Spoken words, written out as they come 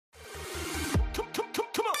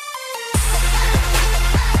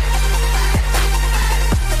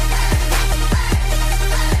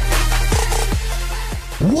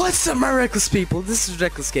What's up, my reckless people? This is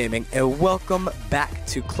Reckless Gaming, and welcome back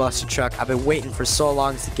to ClusterTruck. I've been waiting for so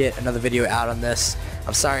long to get another video out on this.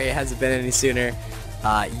 I'm sorry it hasn't been any sooner.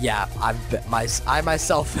 Yeah, I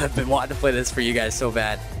myself have been wanting to play this for you guys so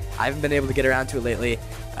bad. I haven't been able to get around to it lately.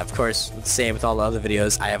 Of course, the same with all the other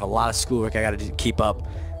videos. I have a lot of schoolwork I gotta keep up,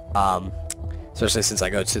 especially since I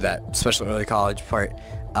go to that special early college part.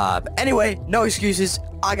 But anyway, no excuses.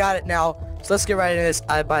 I got it now. So let's get right into this.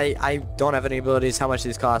 I don't have any abilities. How much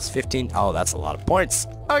these cost? 15. Oh, that's a lot of points.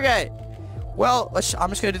 Okay. Well, I'm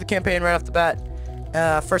just gonna do the campaign right off the bat.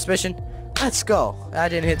 First mission. Let's go. I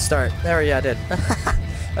didn't hit start. There, yeah, I did.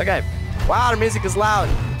 Okay. Wow, the music is loud.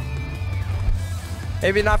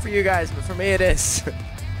 Maybe not for you guys, but for me it is.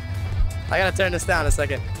 I gotta turn this down a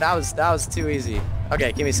second. That was too easy.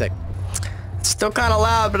 Okay, give me a sec. It's still kind of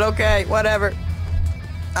loud, but okay, whatever.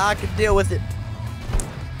 I can deal with it.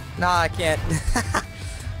 No, I can't.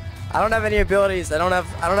 I don't have any abilities. I don't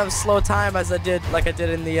have slow time as I did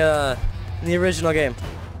in the original game.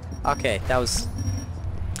 Okay, that was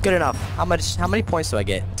good enough. How many points do I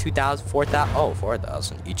get? 2,000, 4,000. Oh,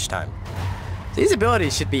 4,000 each time. These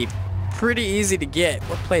abilities should be pretty easy to get.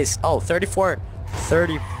 What place? Oh,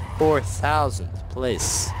 34,000th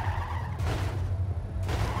place.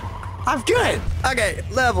 I'm good. Okay,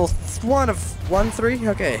 level 1 of 1-3.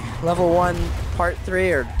 Okay, level 1 part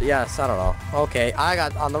 3 or yes, I don't know. Okay, I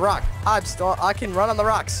got on the rock. I can run on the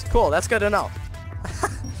rocks. Cool, that's good to know.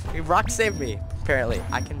 Rock saved me. Apparently,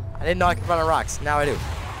 I didn't know I could run on rocks. Now I do.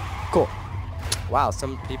 Cool. Wow,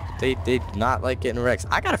 some people they do not like getting wrecked.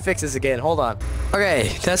 I gotta fix this again. Hold on. Okay,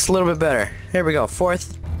 that's a little bit better. Here we go.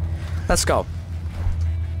 4th. Let's go.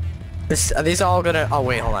 Are these all gonna? Oh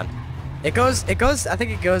wait, hold on. It goes, I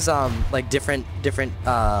think it goes, like different,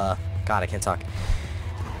 God, I can't talk.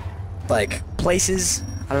 Like, places,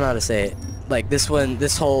 I don't know how to say it. Like, this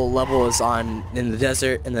whole level is in the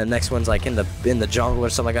desert, and the next one's, like, in the jungle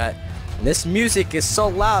or something like that. And this music is so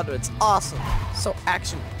loud, it's awesome. So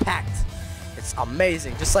action-packed. It's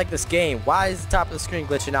amazing, just like this game. Why is the top of the screen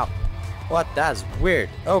glitching out? What? That's weird.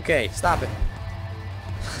 Okay, stop it.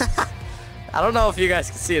 I don't know if you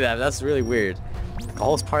guys can see that, but that's really weird. The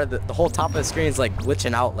whole part of the whole top of the screen is like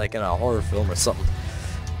glitching out like in a horror film or something.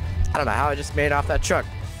 I don't know how I just made off that truck,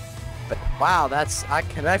 but wow,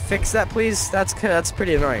 can I fix that, please? That's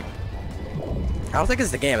pretty annoying. I don't think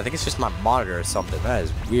it's the game. I think it's just my monitor or something. That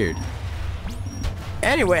is weird.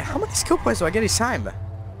 Anyway, how many skill points do I get each time?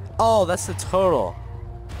 Oh, that's the total.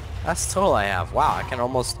 That's the total I have. Wow, I can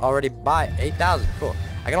almost already buy 8,000. Cool.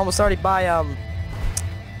 I can almost already buy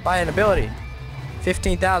an ability.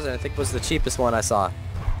 15,000, I think, was the cheapest one I saw.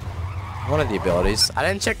 One of the abilities. I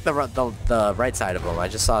didn't check the right side of them. I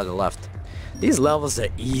just saw the left. These levels are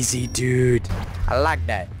easy, dude. I like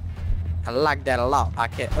that. I like that a lot. I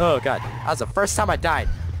can't. Oh god, that was the first time I died.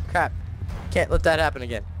 Crap. Can't let that happen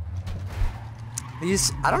again.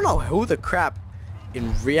 I don't know who the crap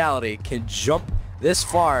in reality can jump this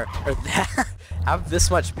far or have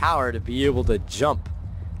this much power to be able to jump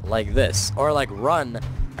like this, or like run,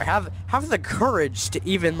 or have the courage to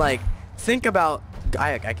even like think about.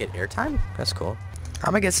 I get airtime. That's cool.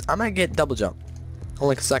 I'm gonna get double jump,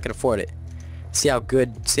 only because I can afford it. See how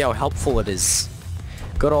helpful it is.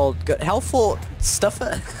 Good helpful stuff.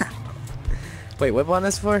 Wait, what one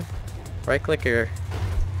is for? Right click or?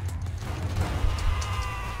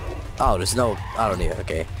 Oh, there's no. I don't need it.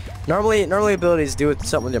 Okay. Normally abilities do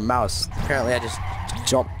something with your mouse. Apparently, I just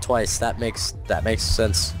jumped twice. That makes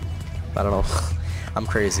sense. I don't know. I'm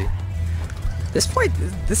crazy. This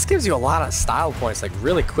gives you a lot of style points, like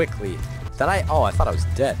really quickly. Oh, I thought I was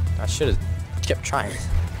dead. I should have kept trying.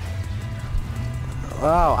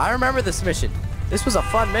 Oh, I remember this mission. This was a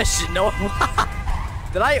fun mission. No.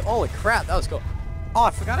 Holy crap, that was cool. Oh,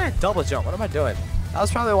 I forgot I had double jump. What am I doing? That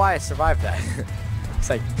was probably why I survived that. It's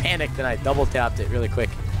like panicked and I double tapped it really quick.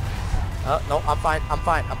 Oh, no, I'm fine.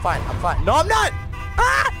 No, I'm not!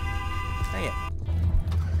 Ah! Dang it.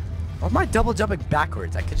 Why am I double jumping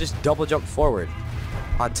backwards? I could just double jump forward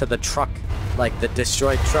onto the truck, like the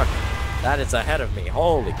destroyed truck. That is ahead of me.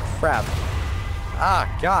 Holy crap. Ah,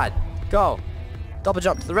 God. Go. Double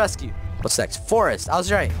jump to the rescue. What's next? Forest. I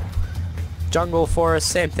was right. Jungle, forest,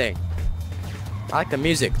 same thing. I like the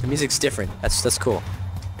music. The music's different. That's cool.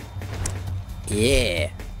 Yeah.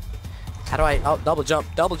 How do I... Oh, double jump.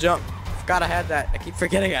 Double jump. Forgot I had that. I keep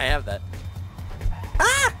forgetting I have that.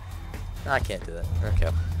 Ah! No, I can't do that. Okay.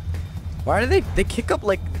 Why do they kick up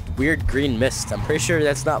like weird green mist? I'm pretty sure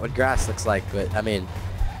that's not what grass looks like, but I mean,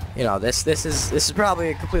 you know, this is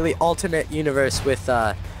probably a completely alternate universe with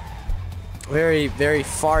very, very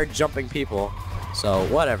far jumping people. So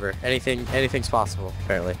whatever, anything's possible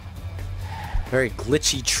apparently. Very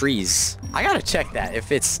glitchy trees. I gotta check that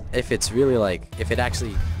if it's really like if it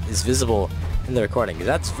actually is visible in the recording.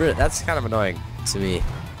 That's kind of annoying to me.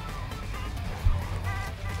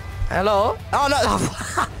 Hello? Oh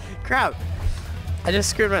no! Crap! I just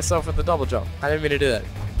screwed myself with the double jump. I didn't mean to do that.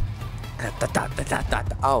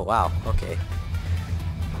 Oh wow. Okay.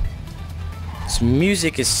 This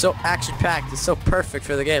music is so action-packed. It's so perfect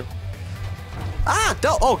for the game. Ah!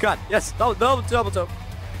 Oh god! Yes! Double jump.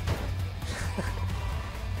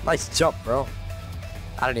 Nice jump, bro.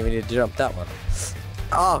 I don't even need to jump that one.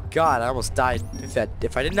 Oh god, I almost died.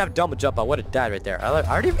 If I didn't have double jump, I would have died right there. I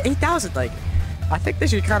already have 8,000. Like, I think they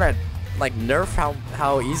should kind of like nerf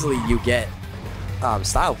how easily you get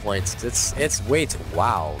style points. It's way too.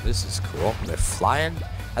 Wow, this is cool. They're flying.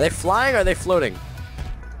 Are they flying or are they floating?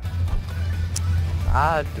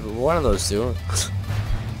 One of those two.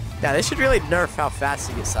 Yeah, they should really nerf how fast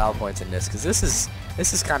you get style points in this, because this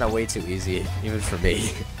is kind of way too easy, even for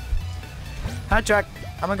me. Hi, truck.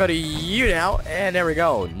 I'm gonna go to you now, and there we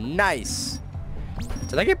go. Nice.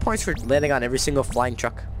 Did I get points for landing on every single flying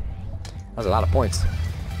truck? That was a lot of points.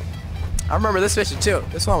 I remember this mission too.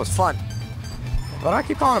 This one was fun. But I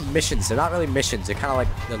keep calling them missions. They're not really missions. They're kind of like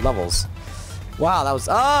the levels. Wow, that was.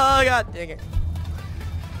 Oh god, dang it.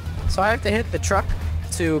 So I have to hit the truck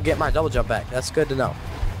to get my double jump back. That's good to know.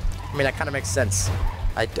 I mean, that kind of makes sense.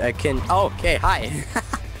 I can. Oh, okay, hi.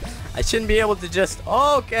 I shouldn't be able to just.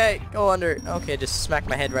 Okay, go under. Okay, just smack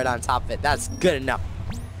my head right on top of it. That's good enough.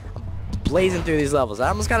 I'm blazing through these levels. I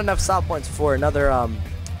almost got enough style points for another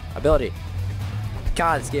ability.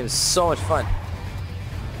 God, this game is so much fun.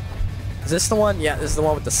 Is this the one? Yeah, this is the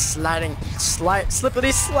one with the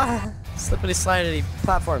slippity slidity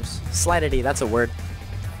platforms. Slidity, that's a word.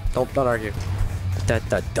 Don't argue. Da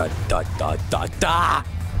da da da da da da.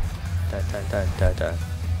 Da da da da da.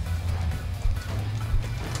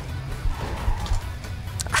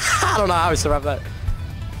 I don't know how I survived that.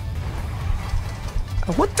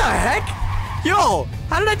 What the heck? Yo,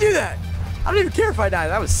 how did I do that? I don't even care if I died.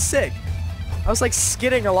 That was sick. I was like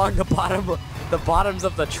skidding along the bottoms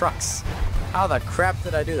of the trucks. How the crap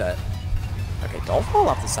did I do that? Okay, don't fall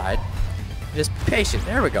off the side. Just be patient.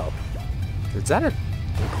 There we go. Is that a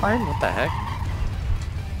incline? What the heck?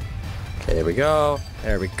 Okay, there we go.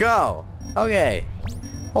 There we go. Okay.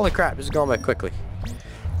 Holy crap, this is going by quickly.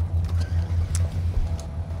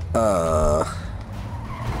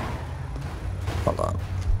 Hold on.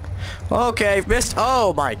 Okay, missed.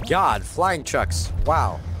 Oh my god, flying trucks.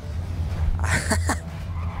 Wow.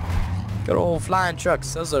 Good old flying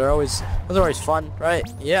trucks. Those are always fun, right?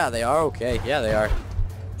 Yeah, they are. Okay. Yeah, they are.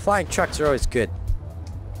 Flying trucks are always good.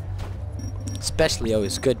 Especially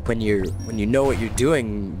always good when you know what you're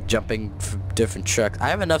doing, jumping from different trucks. I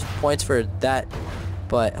have enough points for that,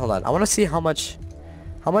 but hold on. I want to see how much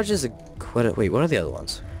is a wait, what are the other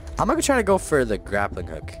ones? I'm gonna try to go for the grappling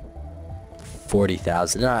hook.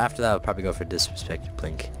 40,000. No, after that I'll probably go for disrespect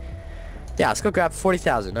blink. Yeah, let's go grab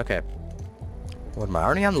 40,000. Okay. What am I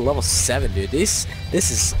already on the level 7, dude? This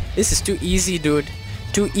is too easy, dude.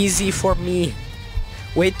 Too easy for me.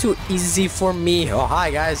 Way too easy for me. Oh,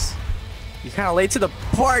 hi guys. You're kind of late to the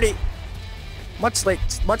party. Much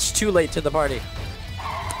too late to the party.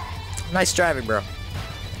 Nice driving, bro.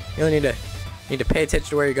 You only need to pay attention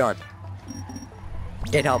to where you're going.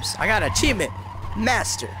 It helps. I got an achievement.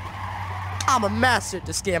 Master. I'm a master at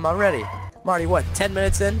this game already. I'm already, what, 10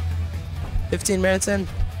 minutes in? 15 minutes in?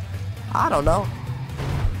 I don't know.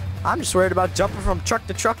 I'm just worried about jumping from truck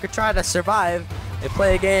to truck and trying to survive and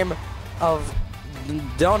play a game of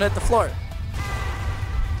don't hit the floor.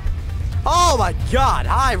 Oh my god,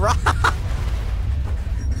 hi, Rob.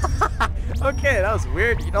 Okay, that was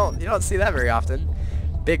weird. You don't see that very often.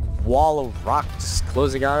 Big wall of rocks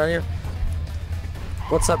closing out on you.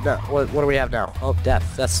 What's up now? What do we have now? Oh,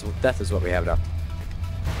 death. Death is what we have now.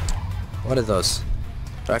 What are those?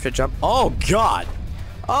 Do I have to jump? Oh god.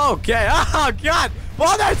 Okay. Oh god.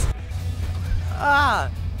 Boulders!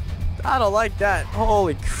 Ah. I don't like that.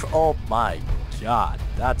 Holy oh my god.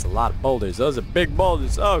 That's a lot of boulders. Those are big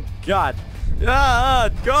boulders. Oh god.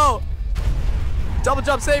 Go. Double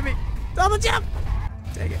jump, save me. Double jump.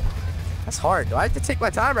 Dang it. That's hard. Do I have to take my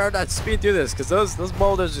time or do I have to speed through this? Because those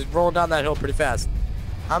boulders just rolling down that hill pretty fast.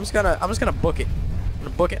 I'm just gonna book it. I'm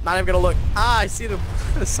gonna book it. Not even gonna look. Ah, I see them.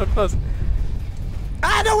 It's so close.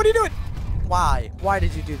 Ah, no, what are you doing? Why? Why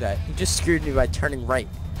did you do that? You just screwed me by turning right.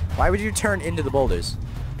 Why would you turn into the boulders?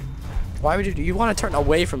 Why would you want to turn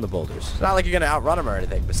away from the boulders? It's not like you're gonna outrun them or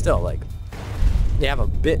anything, but still, like, you have a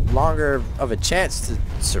bit longer of a chance to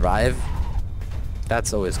survive.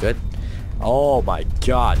 That's always good. Oh my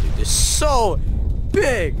god, dude, they're so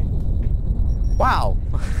big. Wow.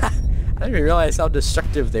 didn't even realize how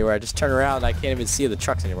destructive they were. I just turn around, I can't even see the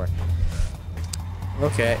trucks anymore.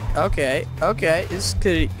 Okay, okay, okay. It's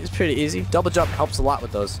pretty easy. Double jump helps a lot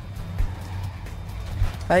with those.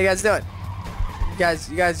 How you guys doing? You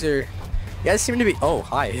guys seem to be. Oh,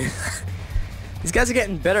 hi. These guys are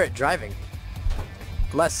getting better at driving.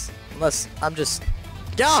 Unless I'm just.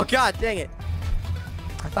 Oh God, dang it!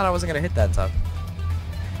 I thought I wasn't gonna hit that time.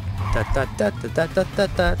 Da da da da da da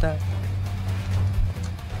da da.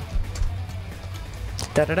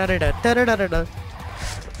 Da da da da da da da da.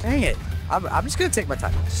 Dang it! I'm just gonna take my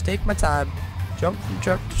time. Just take my time. Jump from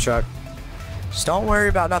truck to truck. Just don't worry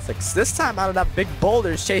about nothing. 'Cause this time I don't have big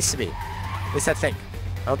boulders chasing me. At least I think.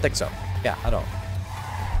 I don't think so. Yeah, I don't.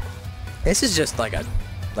 This is just like a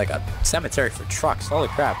cemetery for trucks. Holy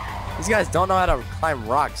crap! These guys don't know how to climb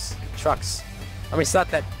rocks. Trucks. I mean, it's not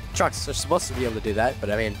that trucks are supposed to be able to do that, but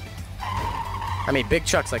I mean, big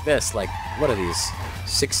trucks like this. Like, what are these?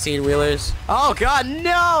 16-wheelers? Oh God,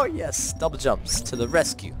 no! Yes, double jumps to the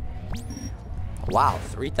rescue. Wow,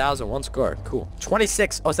 3,001 score. Cool.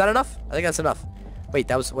 26. Oh, is that enough? I think that's enough.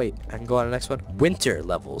 Wait, wait, I can go on the next one. Winter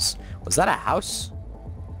levels. Was that a house?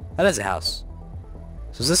 That is a house.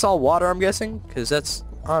 So is this all water, I'm guessing? Because that's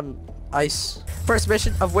on ice. First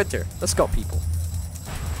mission of winter. Let's go, people.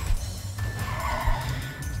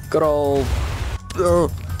 Good old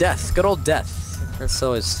death. Good old death. That's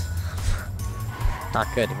always not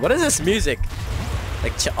good. What is this music?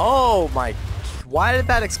 Like, oh my. Why did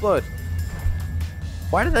that explode?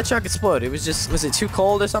 Why did that truck explode? It was it too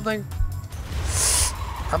cold or something?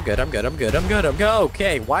 I'm good.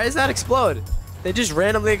 Okay, why does that explode? They just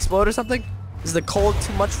randomly explode or something? Is the cold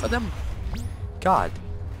too much for them? God.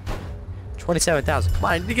 27,000. Come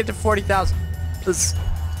on, I need to get to 40,000.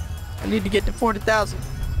 I need to get to 40,000.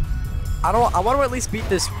 I want to at least beat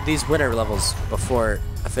these winter levels before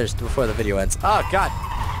the video ends. Oh God.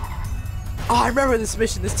 Oh, I remember this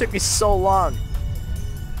mission. This took me so long.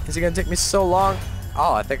 Is it gonna take me so long?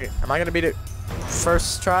 Oh, I think. Am I gonna beat it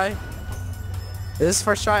first try? Is this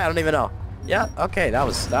first try? I don't even know. Yeah. Okay. That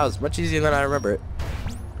was much easier than I remember it.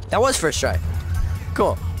 That was first try.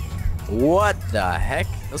 Cool. What the heck?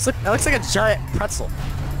 That looks like a giant pretzel.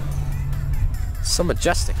 So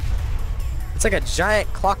majestic. It's like a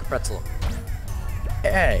giant clock pretzel.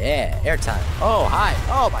 Yeah, airtime. Oh, hi.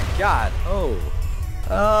 Oh my God. Oh.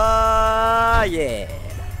 Yeah.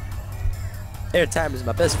 Airtime is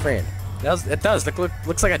my best friend. It does.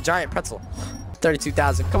 Looks like a giant pretzel.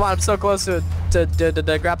 32,000. Come on, I'm so close to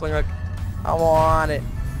the grappling hook. I want it.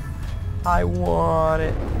 I want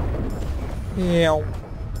it. Yeah.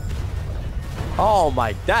 Oh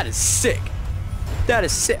my, that is sick. That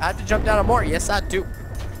is sick. I have to jump down on more. Yes, I do.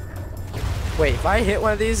 Wait, if I hit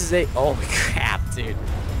one of these, oh crap, dude.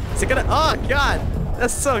 Is it gonna? Oh God,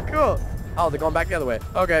 that's so cool. Oh, they're going back the other way.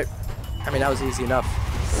 Okay. I mean, that was easy enough.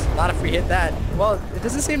 Not if we hit that. Well, it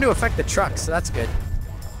doesn't seem to affect the truck, so that's good.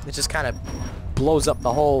 It just kind of blows up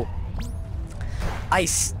the whole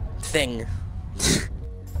ice thing.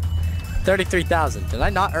 33,000. Did I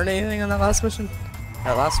not earn anything on that last mission?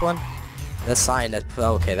 That last one? That sign,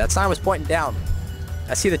 okay, that sign was pointing down.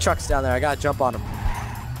 I see the trucks down there. I gotta jump on them.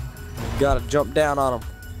 Gotta jump down on them.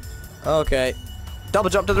 Okay. Double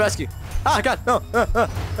jump to the rescue. Ah, God, no.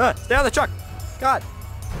 Stay on the truck. God.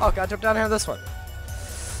 Oh, gotta jump down here on this one.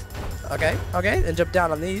 Okay, then jump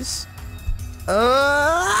down on these.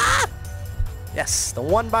 Yes, the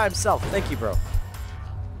one by himself. Thank you, bro.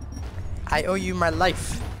 I owe you my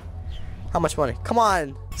life. How much money? Come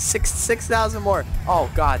on. 6,000 more. Oh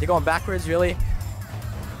God, they're going backwards, really?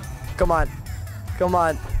 Come on.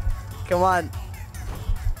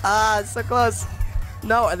 Ah, it's so close.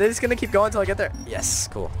 No, are they just gonna keep going until I get there? Yes,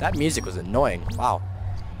 cool. That music was annoying. Wow.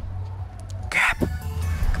 Crap.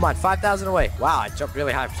 Come on, 5,000 away. Wow, I jumped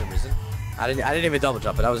really high for some reason. I didn't even double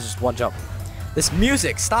jump it. That was just one jump. This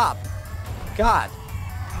music, stop. God.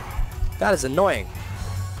 That is annoying.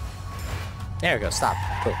 There we go, stop.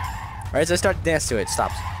 Cool. Alright, so I start to dance to it. It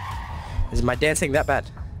stops. Is my dancing that bad?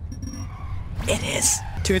 It is.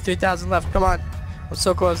 2,000 or 3,000 left. Come on. I'm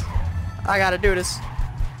so close. I gotta do this.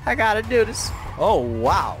 Oh,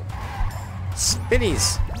 wow.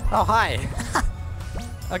 Spinnies. Oh, hi.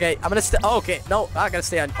 Okay, I'm gonna stay. Oh, okay. No, I gotta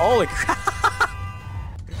stay on. Holy crap.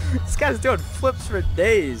 This guy's doing flips for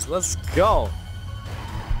days. Let's go.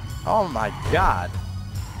 Oh my God.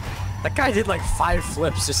 That guy did like 5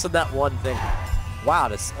 flips just on that one thing. Wow,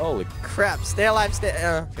 this. Holy crap. Stay alive,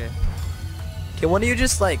 okay. Can one of you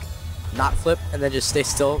just like not flip and then just stay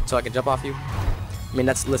still so I can jump off you? I mean,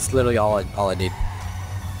 that's literally all I need.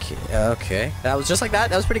 Okay. That was just like that.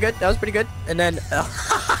 That was pretty good. And then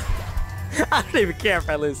I don't even care if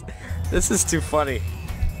I lose. This is too funny.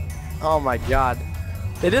 Oh my god.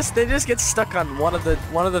 They just get stuck on one of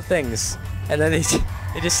the things, and then they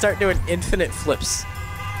just start doing infinite flips.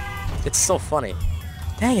 It's so funny.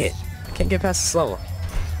 Dang it! I can't get past this level.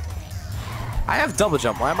 I have double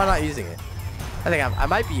jump. Why am I not using it? I think I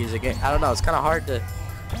might be using it. I don't know. It's kind of hard to.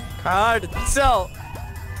 So,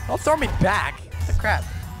 don't throw me back. What the crap?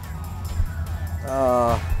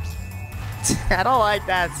 I don't like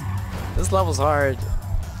that. This level's hard.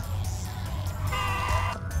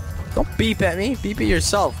 Don't beep at me. Beep at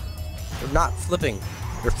yourself. You're not flipping.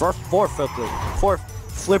 You're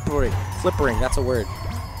flippering. That's a word.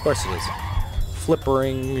 Of course it is.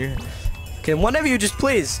 Flippering. Can one of you just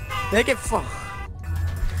please make it farther?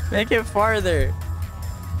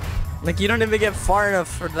 Like you don't even get far enough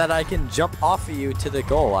for that I can jump off of you to the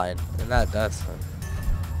goal line. And that's fun.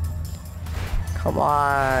 Come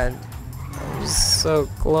on. I'm so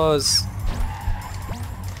close.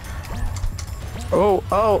 Oh.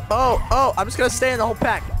 I'm just gonna stay in the whole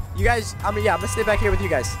pack. You guys, I'm gonna stay back here with you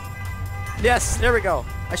guys. Yes, there we go.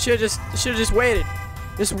 I should have just waited.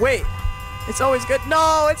 Just wait. It's always good.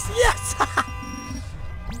 No, it's yes.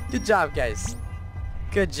 Good job, guys.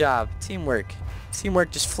 Good job. Teamwork. Teamwork,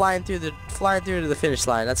 just flying through to the finish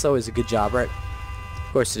line. That's always a good job, right?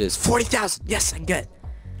 Of course it is. 40,000. Yes, I can get.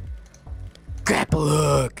 Grapple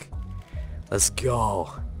hook. Let's go.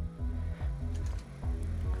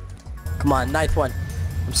 Come on, 9th one.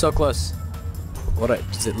 I'm so close.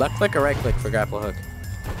 Is it left click or right click for grapple hook?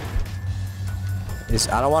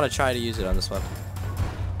 I don't want to try to use it on this one.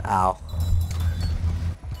 Ow.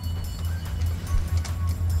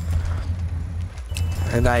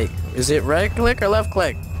 And is it right click or left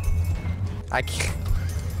click? I can't.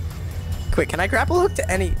 Quick, can I grapple hook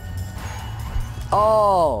to any?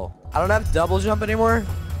 Oh, I don't have double jump anymore?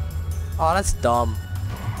 Oh, that's dumb.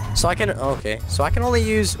 So I can, okay. So I can only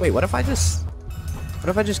use, wait, what if I just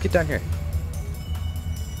get down here?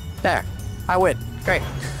 There, I win. Great.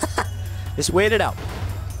 Just wait it out.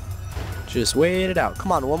 Just wait it out.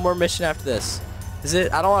 Come on, one more mission after this. Is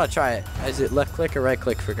it, I don't want to try it. Is it left click or right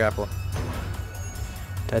click for grapple?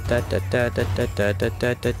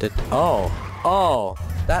 Oh,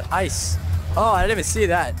 that ice. Oh, I didn't even see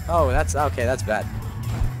that. Oh, that's, okay, that's bad.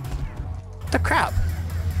 What the crap?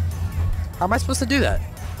 How am I supposed to do that?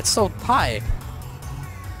 It's so high.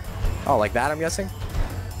 Oh, like that, I'm guessing?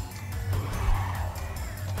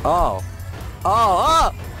 Oh.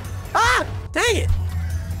 Ah! Dang it!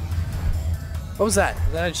 What was that?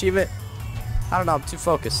 Was that an achievement? I don't know, I'm too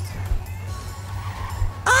focused.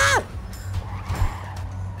 Ah!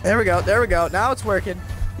 There we go, there we go. Now it's working.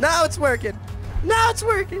 Now it's working. Now it's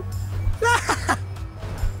working.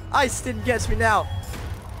 Ice didn't catch me now.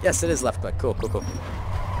 Yes, it is left click. Cool, cool, cool.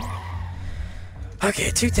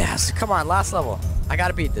 Okay, 2,000. Come on, last level. I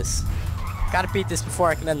gotta beat this. Gotta beat this before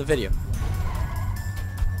I can end the video.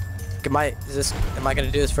 Am I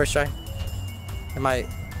gonna do this first try? Am I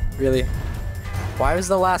really? Why was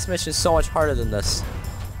the last mission so much harder than this?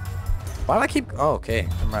 Why do I keep? Oh, okay,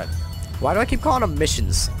 I'm right. Why do I keep calling them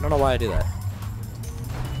missions? I don't know why I do that.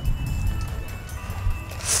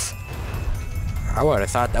 I would have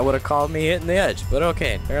thought that would have called me hitting the edge, but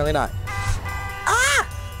okay, apparently not. Ah!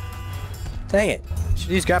 Dang it. Should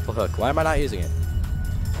use grapple hook. Why am I not using it?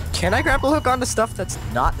 Can I grapple hook onto stuff that's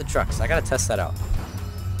not the trucks? I gotta test that out.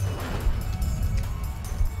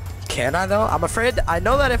 Can I though? I'm afraid. I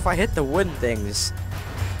know that if I hit the wooden things,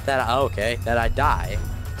 that I die.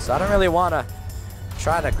 So I don't really want to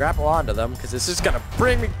try to grapple onto them because it's just gonna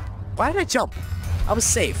bring me. Why did I jump? I was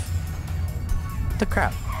safe. What the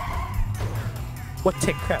crap? What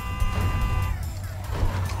tick crap?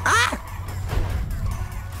 Ah!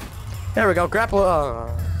 There we go. Grapple.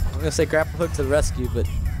 I'm gonna say grapple hook to the rescue, but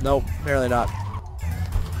nope, apparently not.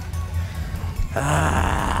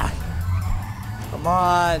 Ah! Come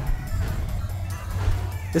on.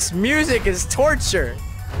 This music is torture.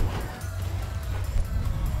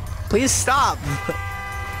 Please stop.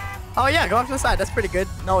 Oh yeah, go off to the side. That's pretty good.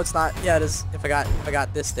 No, it's not. Yeah, it is. If I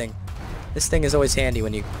got this thing. This thing is always handy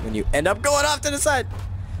when you end up going off to the side.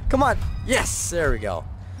 Come on. Yes, there we go.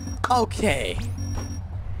 Okay.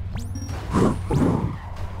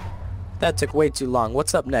 That took way too long.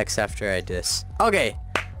 What's up next after I do this? Okay,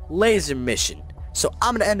 laser mission. So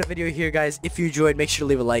I'm gonna end the video here, guys. If you enjoyed, make sure to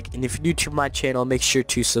leave a like, and if you're new to my channel, make sure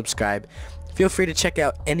to subscribe. Feel free to check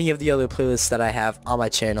out any of the other playlists that I have on my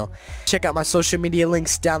channel. Check out my social media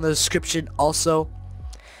links down in the description also.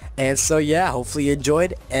 And so yeah, hopefully you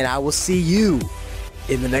enjoyed, and I will see you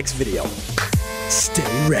in the next video.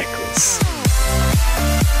 Stay reckless.